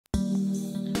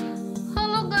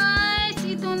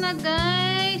na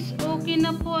guys, okay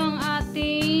na po ang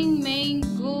ating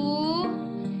mango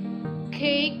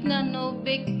cake na no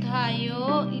bake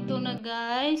tayo. Ito na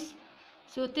guys.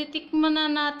 So titikman na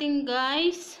natin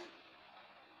guys.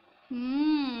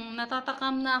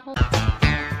 Natatakam na ako.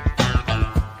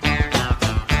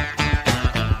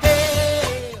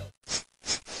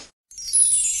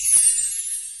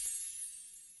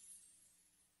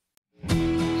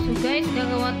 So guys,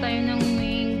 gagawa tayo ng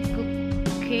mango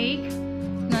cake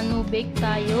na no bake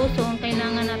tayo. So ang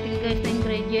kailangan natin guys na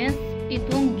ingredients,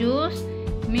 itong juice,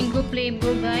 mango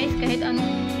flavor guys, kahit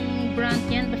anong brand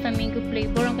yan, basta mango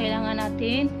flavor ang kailangan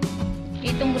natin.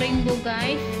 Itong rainbow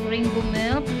guys, rainbow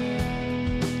milk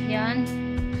yan.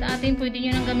 Sa atin pwede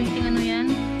nyo nang gamitin ano yan,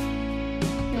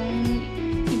 yung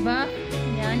iba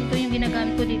yan, ito yung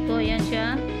ginagamit ko dito. Ayan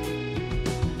siya,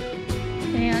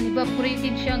 ayan,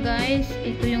 evaporated siya guys.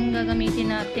 Ito yung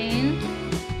gagamitin natin.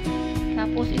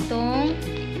 Tapos itong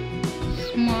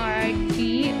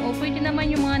smarties, o pwede naman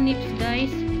yung mga nips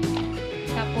guys.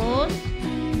 Tapos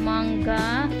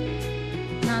mangga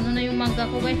na ano na yung mangga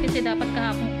ko guys, kasi dapat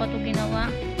kahapon pa ito ginawa.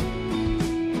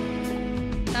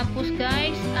 Tapos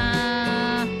guys,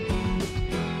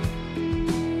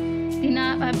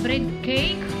 bread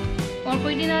cake, or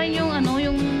pwede na rin yung ano,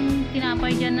 yung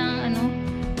tinapay dyan ng ano,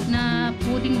 na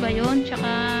pudding ba yun,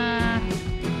 tsaka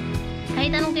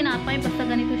kahit anong tinapay, basta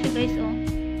ganito siya guys. Oh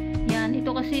yan, ito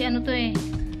kasi ano to eh,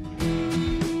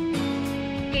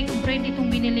 cake bread itong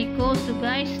binili ko. So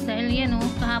guys, dahil yan oh,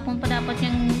 kahapon pa dapat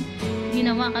yung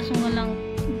ginawa, kaso nga lang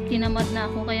tinamad na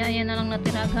ako, kaya yan na lang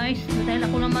natira guys. So dahil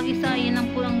ako lang mag-isa, yan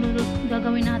lang po ang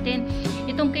gagawin natin.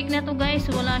 Itong cake na to guys,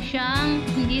 wala siyang,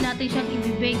 hindi natin siyang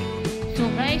i-bake. So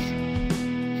guys,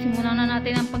 simulan na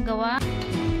natin ang paggawa.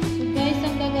 So guys,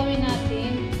 ang gagawin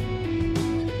natin,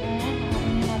 yan, ano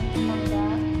na natin mangga,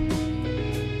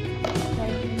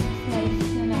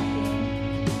 slice na natin.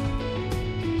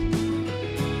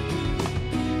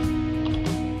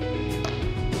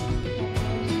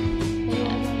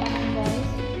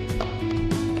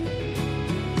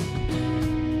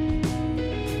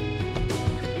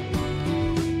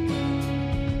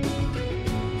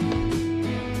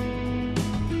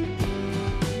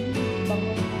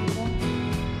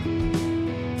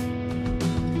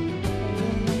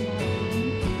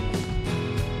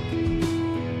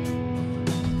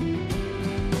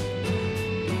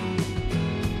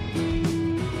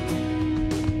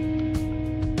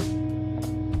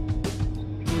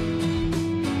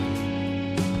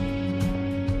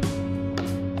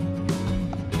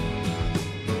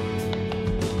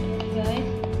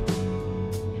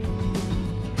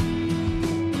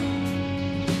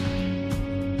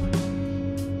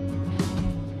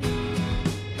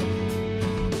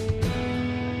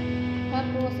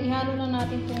 Ihalo na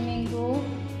natin itong mango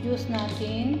juice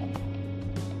natin.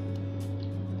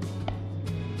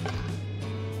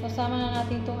 Kasama na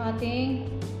natin itong ating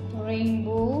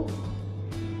rainbow.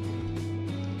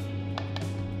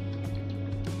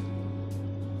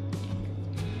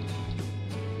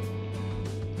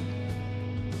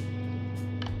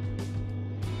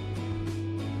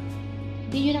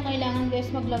 Hindi nyo na kailangan guys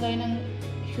maglagay ng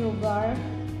sugar,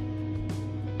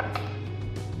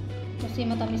 kasi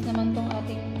matamis naman tong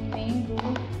ating mango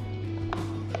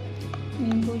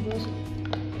juice.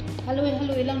 Haluin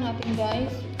lang natin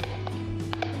guys.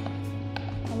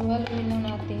 Haluin lang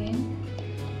natin.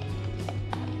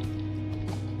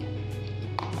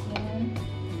 Yan.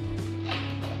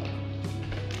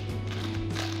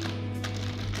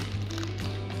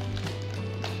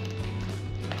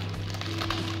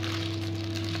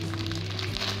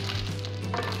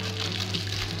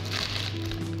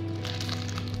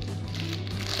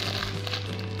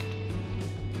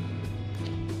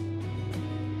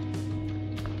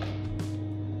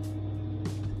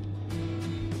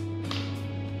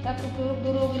 Tapos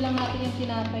durugin lang natin yung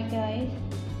tinapay guys.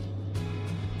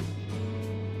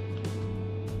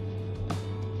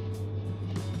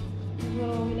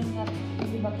 Durugin lang natin,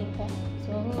 hindi ba kita?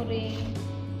 Sorry.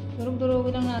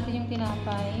 Durugin lang natin yung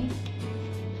tinapay.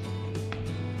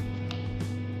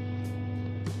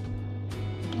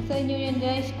 Nasa inyo yan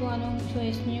guys kung anong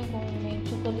choice nyo, kung may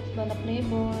chocolate ba na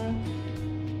flavor.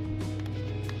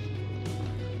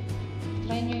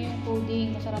 Try nyo yung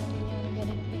pudding, masarap din yun.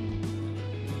 Ganito.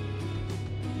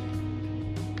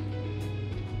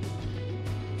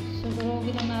 So,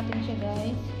 durugin lang natin siya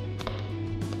guys.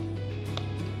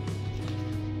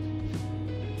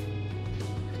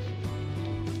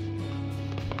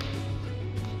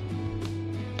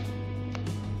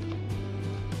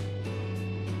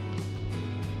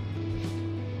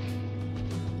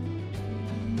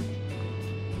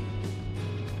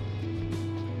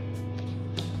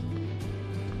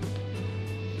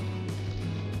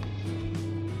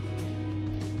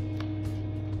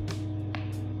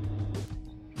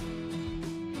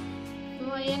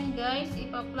 guys,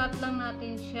 ipa-flat lang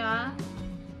natin siya.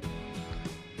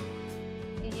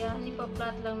 Ayan,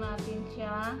 ipa-flat lang natin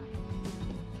siya.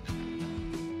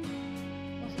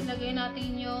 Tapos ilagay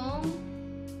natin yung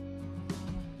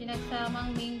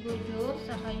pinagsamang mango juice,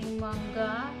 saka yung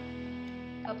mangga.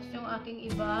 Tapos yung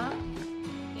ating iba.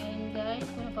 Ayan guys,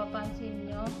 kung napapansin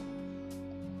nyo.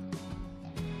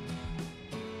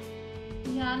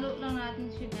 Ihalo lang natin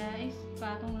siya guys.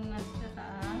 Patong lang natin sa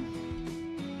taas.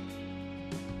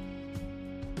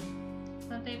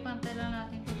 Pantay-pantay lang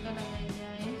natin pagkalagay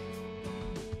guys.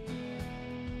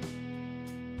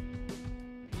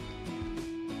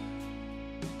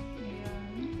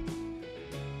 Ayan.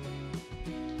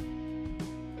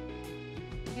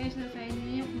 Guys, nasa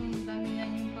inyo kung dami na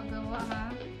yung paggawa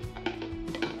ha.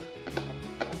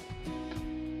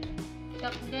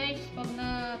 Tapos guys, pag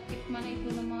natikman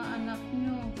ito ng mga anak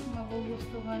nyo,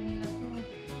 magugustuhan nila to.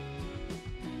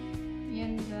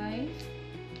 Yan guys.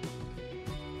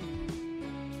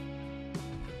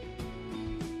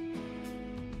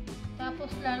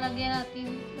 Tapos lalagyan natin,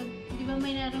 di ba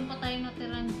may naroon pa tayong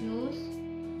natirang juice?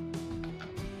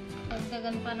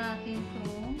 Dagdagan pa natin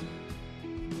to.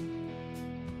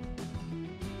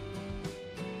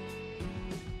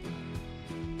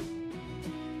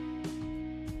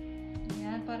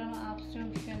 Para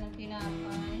ma-absorb siya ng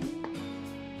tinapay.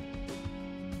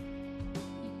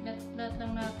 I-flat-flat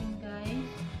lang natin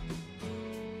guys.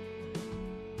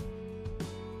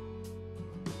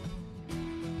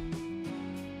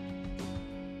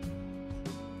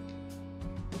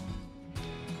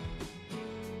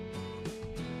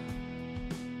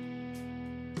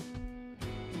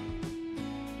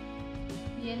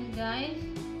 Yan guys.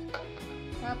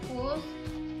 Tapos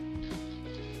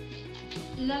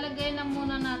ilalagay na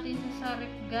muna natin sa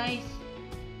ref guys.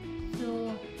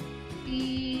 So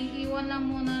iiwan lang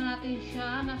muna natin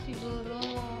siya na siguro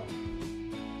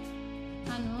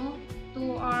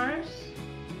 2 hours.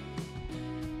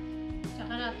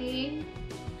 Tsaka natin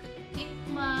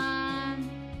tikman.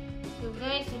 So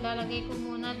guys, ilalagay ko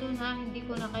muna dun ha, hindi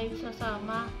ko na kayo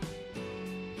sasama.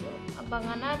 So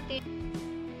abangan natin.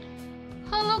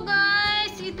 Hello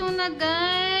guys, ito na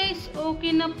guys.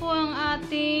 Okay na po ang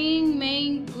ating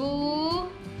mango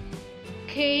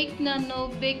cake na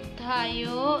no-bake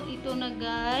tayo. Ito na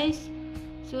guys.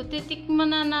 So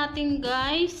titikman na natin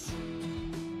guys.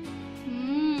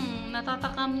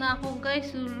 Natatakam na ako guys.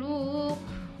 So,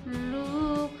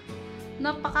 look.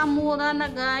 Napakamura na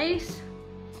guys.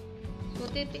 So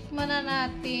titikman na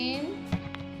natin.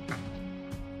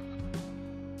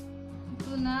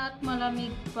 Ito na at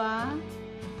malamig pa.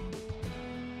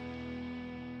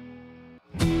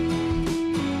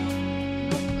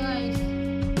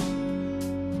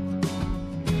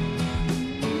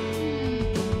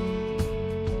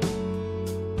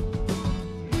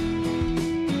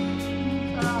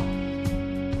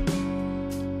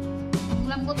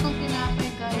 Lambot ng tinapay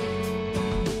guys.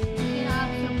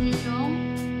 Sinaabsorb nyo yung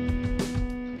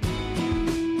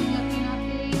nilagay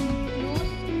natin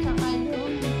juice saka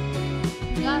yung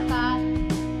gatas.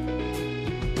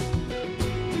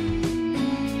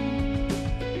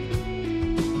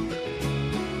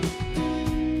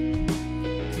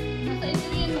 Nasa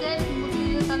ito yun guys. Buti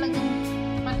nyo talagang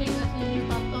patigasin nyo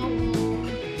pa to.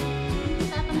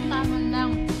 Tatamtaman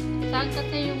lang. Saan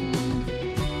kasi yung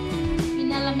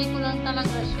pinalamig ko lang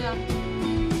talaga siya.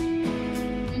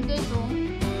 Yun guys, oh.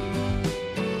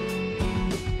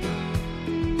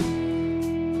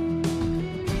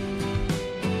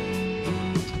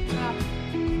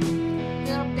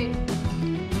 Perfect.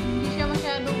 Hindi siya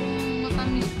masyadong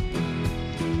matamis.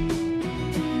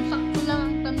 Sakto lang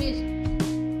ang tamis.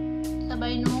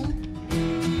 Sabay nung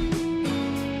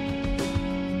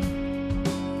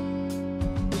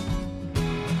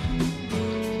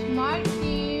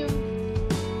smarties.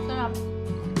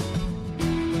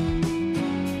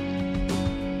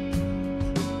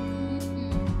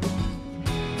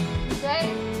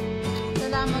 Guys,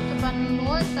 salamat sa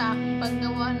panonood sa aking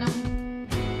paggawa ng